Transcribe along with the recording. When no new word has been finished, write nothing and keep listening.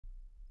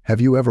Have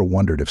you ever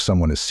wondered if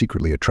someone is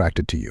secretly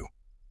attracted to you?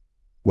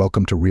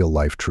 Welcome to Real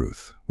Life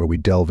Truth, where we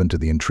delve into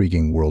the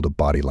intriguing world of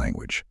body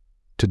language.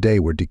 Today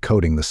we're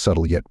decoding the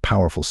subtle yet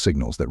powerful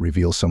signals that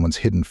reveal someone's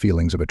hidden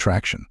feelings of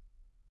attraction.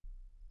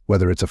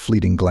 Whether it's a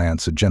fleeting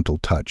glance, a gentle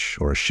touch,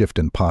 or a shift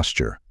in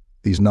posture,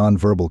 these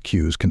nonverbal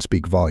cues can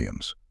speak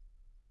volumes.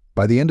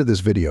 By the end of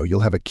this video, you'll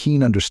have a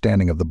keen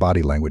understanding of the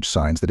body language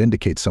signs that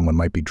indicate someone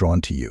might be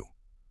drawn to you,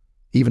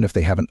 even if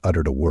they haven't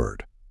uttered a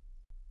word.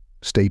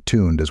 Stay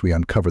tuned as we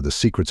uncover the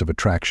secrets of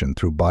attraction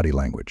through body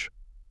language.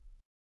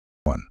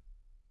 1.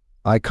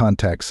 Eye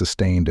contact.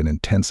 Sustained and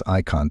intense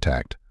eye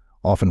contact,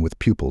 often with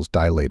pupils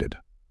dilated.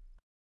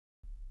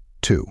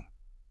 2.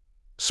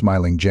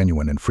 Smiling.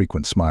 Genuine and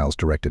frequent smiles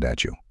directed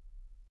at you.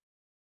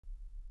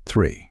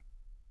 3.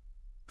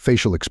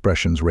 Facial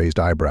expressions.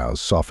 Raised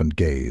eyebrows, softened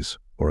gaze,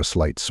 or a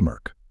slight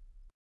smirk.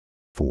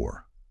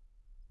 4.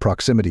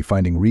 Proximity.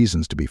 Finding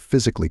reasons to be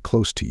physically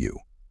close to you.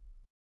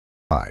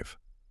 5.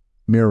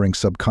 Mirroring.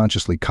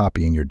 Subconsciously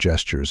copying your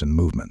gestures and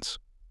movements.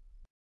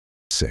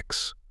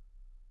 6.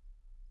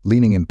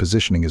 Leaning and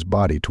positioning his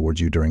body towards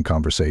you during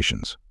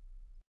conversations.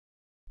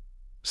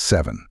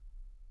 7.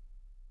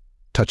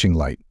 Touching.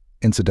 Light,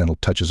 incidental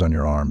touches on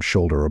your arm,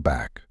 shoulder, or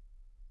back.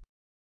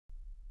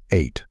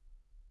 8.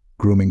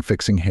 Grooming.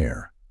 Fixing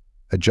hair,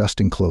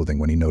 adjusting clothing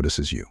when he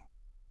notices you.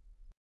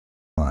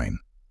 9.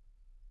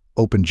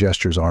 Open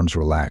gestures, arms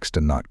relaxed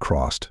and not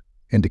crossed,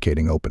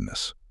 indicating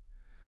openness.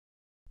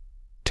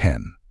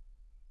 10.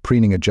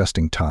 Preening.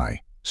 Adjusting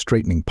tie,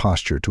 straightening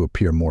posture to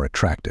appear more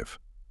attractive.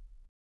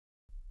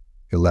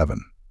 11.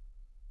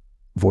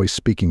 Voice.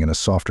 Speaking in a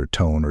softer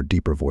tone or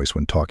deeper voice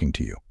when talking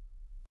to you.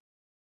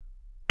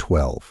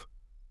 12.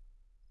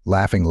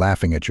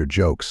 Laughing at your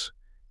jokes,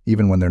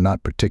 even when they're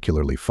not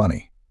particularly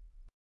funny.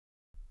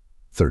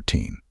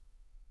 13.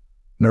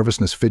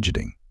 Nervousness.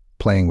 Fidgeting,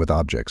 playing with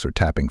objects or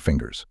tapping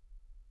fingers.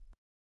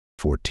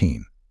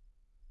 14.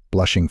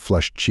 Blushing.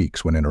 Flushed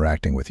cheeks when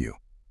interacting with you.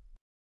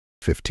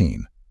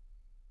 15.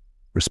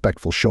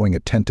 Respectful. Showing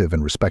attentive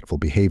and respectful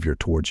behavior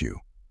towards you.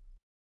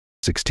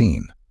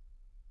 16.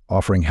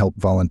 Offering help.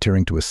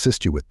 Volunteering to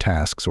assist you with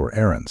tasks or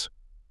errands.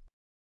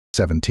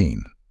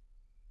 17.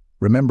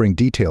 Remembering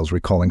details.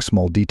 Recalling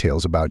small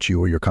details about you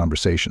or your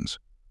conversations.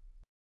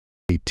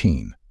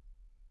 18.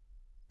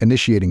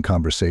 Initiating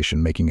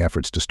conversation. Making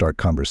efforts to start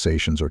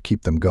conversations or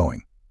keep them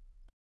going.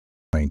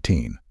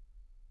 19.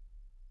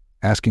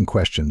 Asking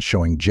questions.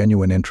 Showing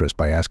genuine interest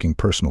by asking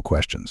personal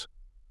questions.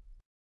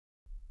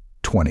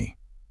 20.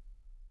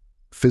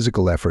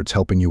 Physical efforts.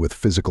 Helping you with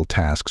physical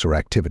tasks or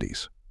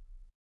activities.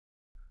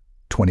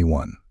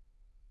 21.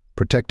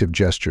 Protective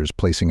gestures.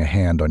 Placing a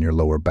hand on your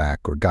lower back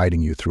or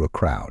guiding you through a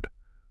crowd.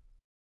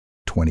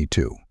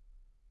 22.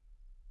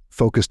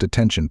 Focused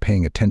attention.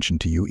 Paying attention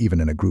to you even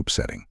in a group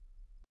setting.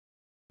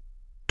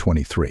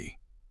 23.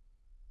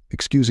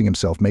 Excusing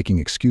himself. Making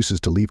excuses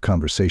to leave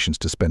conversations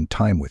to spend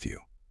time with you.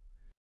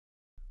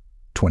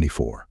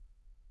 24.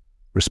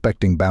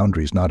 Respecting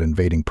boundaries. Not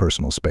invading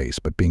personal space,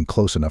 but being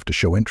close enough to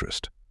show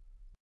interest.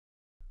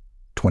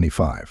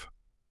 25.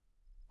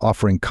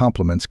 Offering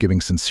compliments.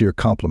 Giving sincere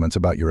compliments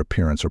about your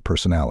appearance or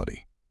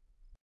personality.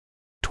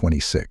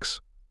 26.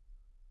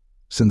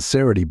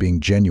 Sincerity. Being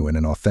genuine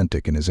and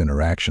authentic in his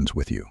interactions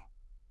with you.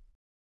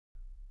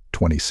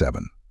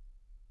 27.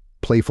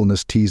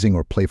 Playfulness. Teasing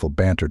or playful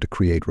banter to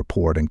create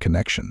rapport and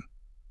connection.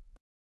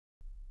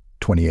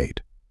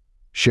 28.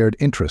 Shared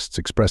interests.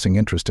 Expressing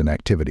interest in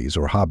activities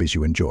or hobbies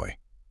you enjoy.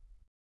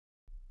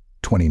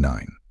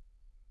 29.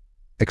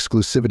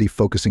 Exclusivity.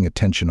 Focusing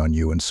attention on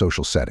you in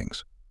social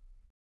settings.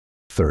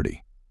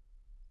 30.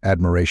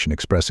 Admiration.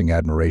 Expressing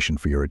admiration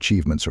for your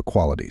achievements or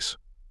qualities.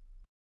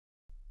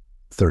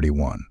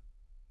 31.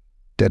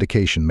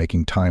 Dedication.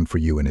 Making time for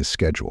you in his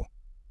schedule.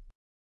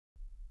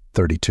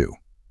 32.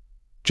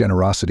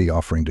 Generosity.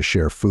 Offering to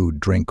share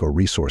food, drink, or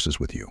resources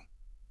with you.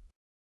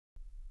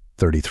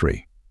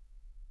 33.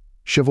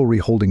 Chivalry.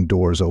 Holding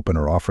doors open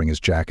or offering his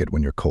jacket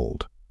when you're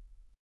cold.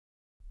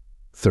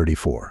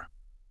 34.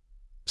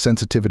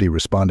 Sensitivity.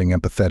 Responding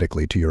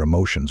empathetically to your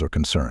emotions or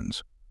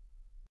concerns.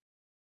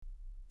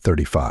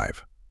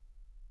 35.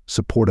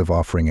 Supportive.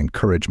 Offering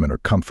encouragement or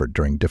comfort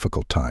during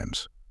difficult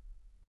times.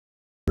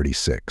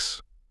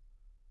 36.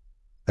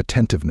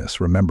 Attentiveness.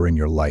 Remembering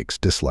your likes,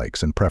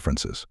 dislikes, and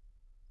preferences.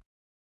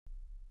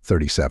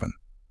 37.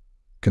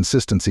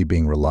 Consistency.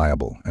 Being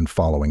reliable and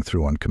following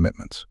through on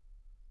commitments.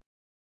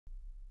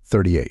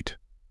 38.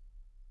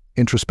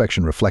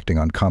 Introspection. Reflecting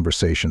on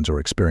conversations or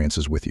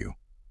experiences with you.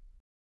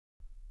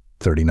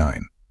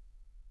 39.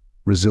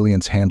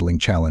 Resilience. Handling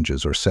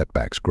challenges or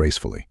setbacks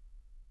gracefully.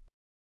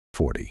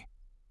 40.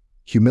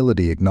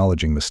 Humility.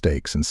 Acknowledging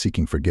mistakes and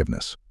seeking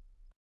forgiveness.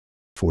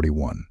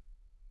 41.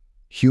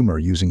 Humor.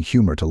 Using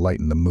humor to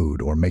lighten the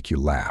mood or make you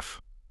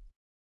laugh.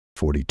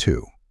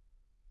 42.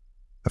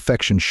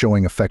 Affection.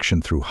 Showing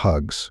affection through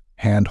hugs,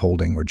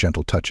 hand-holding, or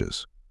gentle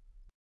touches.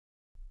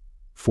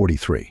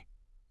 43.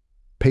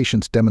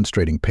 Patience.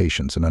 Demonstrating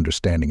patience and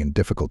understanding in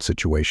difficult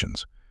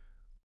situations.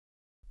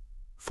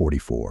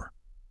 44.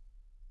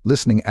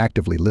 Listening.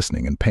 Actively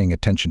listening and paying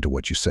attention to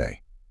what you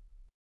say.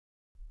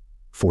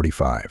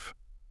 45.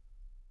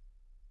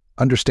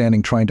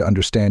 Understanding, trying to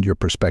understand your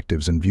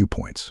perspectives and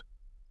viewpoints.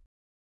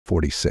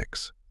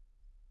 46.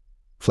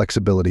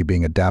 Flexibility,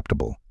 being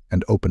adaptable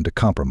and open to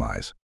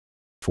compromise.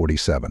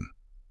 47.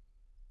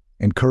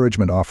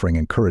 Encouragement, offering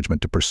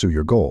encouragement to pursue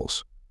your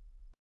goals.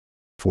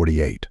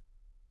 48.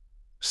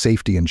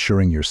 Safety,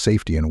 ensuring your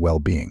safety and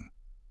well-being.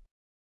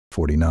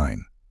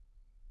 49.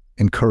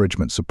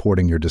 Encouragement,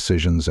 supporting your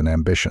decisions and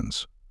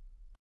ambitions.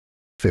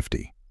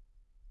 50.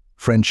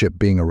 Friendship,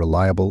 being a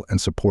reliable and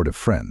supportive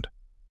friend.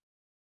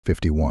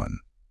 51.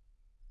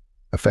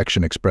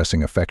 Affection,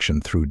 expressing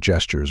affection through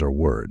gestures or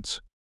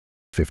words.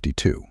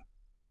 52.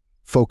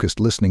 Focused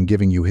listening,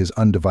 giving you his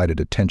undivided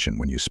attention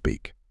when you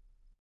speak.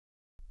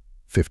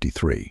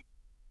 53.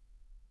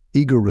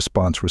 Eager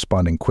response,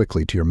 responding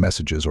quickly to your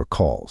messages or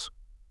calls.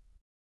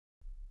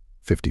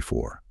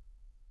 54.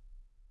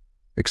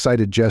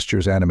 Excited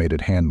gestures,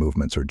 animated hand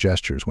movements or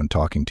gestures when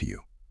talking to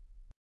you.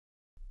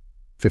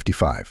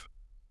 55.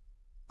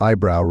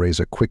 Eyebrow raise,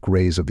 a quick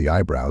raise of the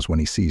eyebrows when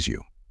he sees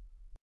you.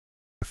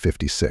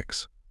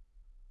 56.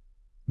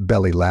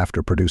 Belly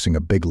laughter, producing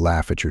a big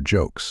laugh at your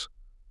jokes.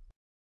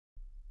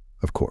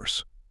 Of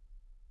course,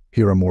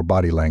 here are more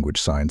body language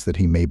signs that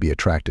he may be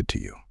attracted to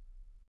you.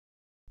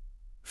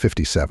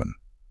 57.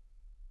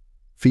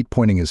 Feet,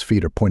 pointing, his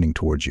feet are pointing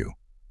towards you,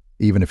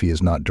 even if he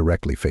is not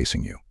directly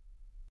facing you.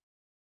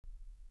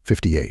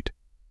 58.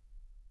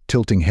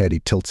 Tilting head, he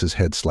tilts his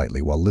head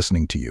slightly while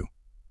listening to you,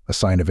 a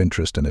sign of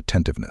interest and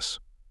attentiveness.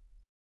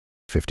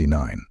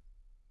 59.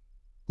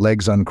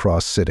 Legs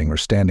uncrossed, sitting or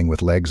standing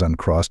with legs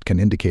uncrossed can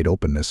indicate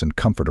openness and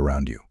comfort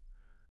around you.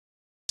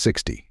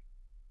 60.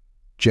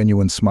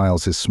 Genuine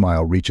smiles, his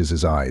smile reaches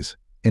his eyes,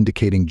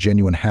 indicating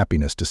genuine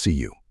happiness to see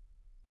you.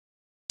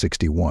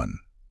 61.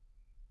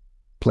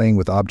 Playing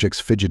with objects,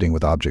 fidgeting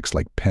with objects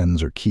like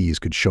pens or keys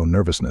could show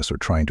nervousness or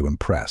trying to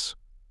impress.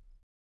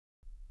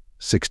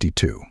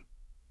 62.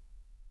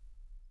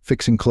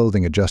 Fixing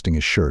clothing, adjusting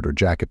his shirt or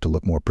jacket to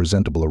look more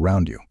presentable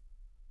around you.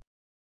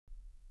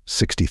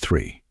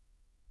 63.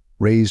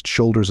 Raised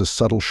shoulders, a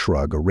subtle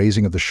shrug or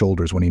raising of the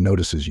shoulders when he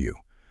notices you,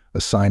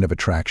 a sign of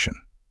attraction.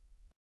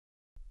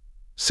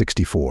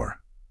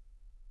 64.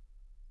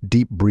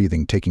 Deep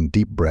breathing, taking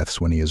deep breaths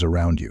when he is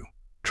around you,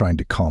 trying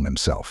to calm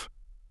himself.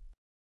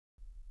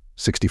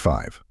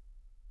 65.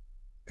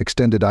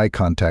 Extended eye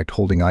contact,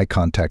 holding eye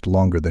contact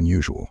longer than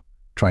usual,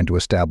 trying to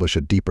establish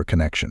a deeper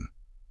connection.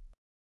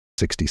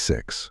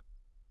 66.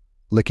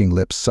 Licking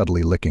lips,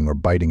 subtly licking or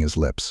biting his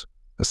lips,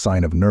 a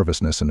sign of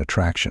nervousness and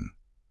attraction.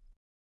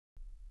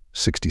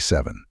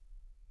 67.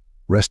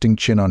 Resting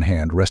chin on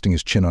hand, resting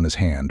his chin on his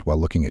hand while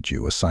looking at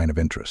you, a sign of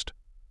interest.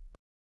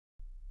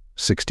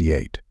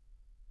 68.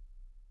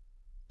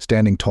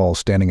 Standing tall,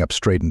 standing up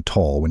straight and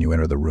tall when you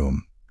enter the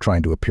room,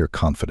 trying to appear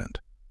confident.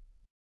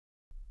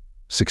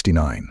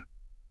 69.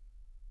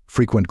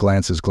 Frequent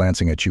glances,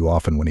 glancing at you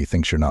often when he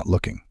thinks you're not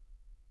looking.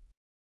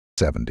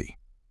 70.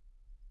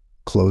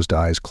 Closed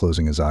eyes,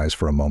 closing his eyes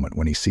for a moment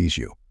when he sees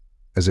you,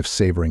 as if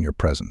savoring your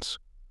presence.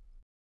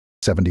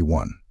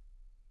 71.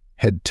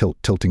 Head tilt,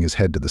 tilting his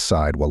head to the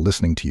side while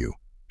listening to you,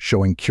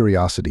 showing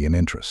curiosity and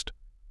interest.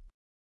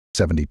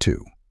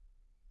 72.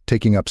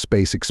 Taking up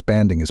space,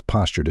 expanding his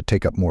posture to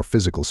take up more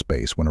physical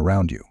space when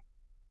around you.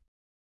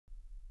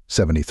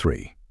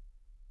 73.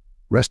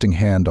 Resting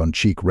hand on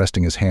cheek,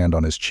 resting his hand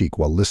on his cheek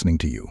while listening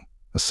to you,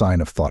 a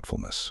sign of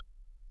thoughtfulness.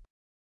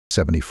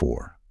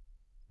 74.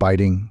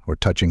 Biting or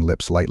touching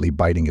lips, lightly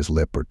biting his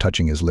lip or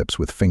touching his lips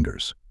with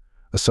fingers,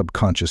 a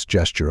subconscious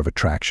gesture of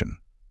attraction.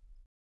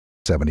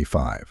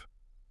 75.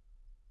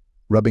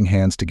 Rubbing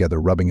hands together,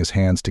 rubbing his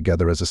hands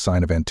together as a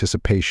sign of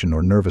anticipation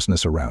or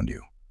nervousness around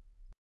you.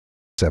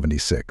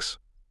 76.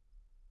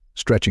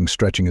 Stretching,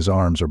 stretching his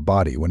arms or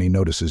body when he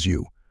notices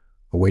you,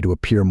 a way to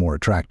appear more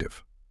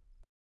attractive.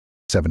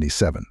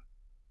 77.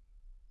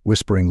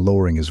 Whispering,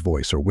 lowering his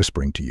voice or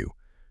whispering to you,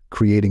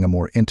 creating a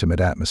more intimate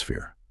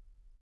atmosphere.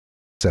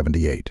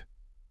 78.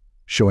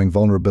 Showing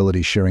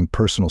vulnerability, sharing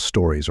personal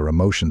stories or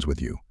emotions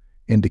with you,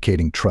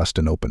 indicating trust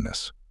and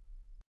openness.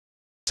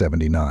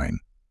 79.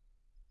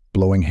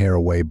 Blowing hair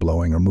away,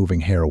 blowing or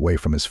moving hair away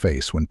from his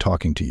face when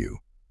talking to you,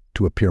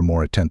 to appear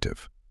more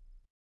attentive.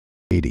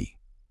 80.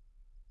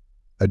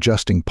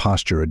 Adjusting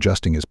posture,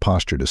 adjusting his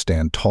posture to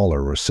stand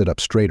taller or sit up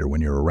straighter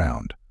when you're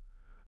around.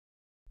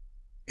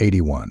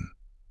 81.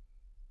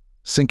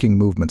 Syncing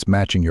movements,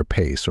 matching your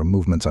pace or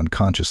movements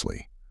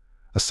unconsciously,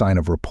 a sign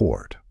of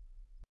rapport.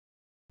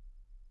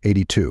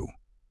 82.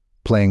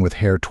 Playing with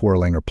hair,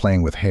 twirling or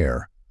playing with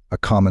hair, a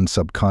common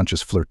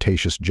subconscious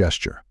flirtatious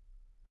gesture.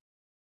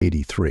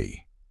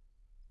 83.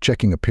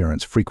 Checking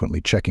appearance, frequently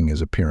checking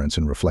his appearance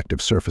in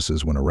reflective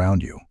surfaces when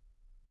around you.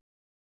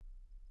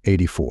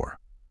 84.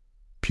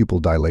 Pupil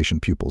dilation,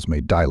 pupils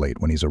may dilate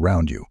when he's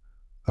around you,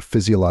 a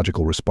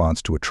physiological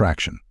response to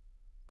attraction.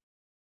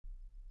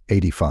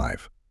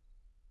 85.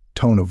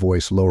 Tone of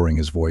voice, lowering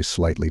his voice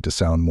slightly to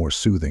sound more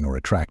soothing or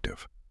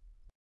attractive.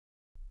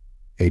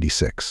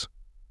 86.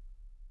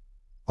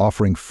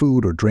 Offering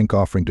food or drink,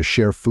 offering to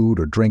share food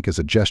or drink as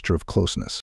a gesture of closeness,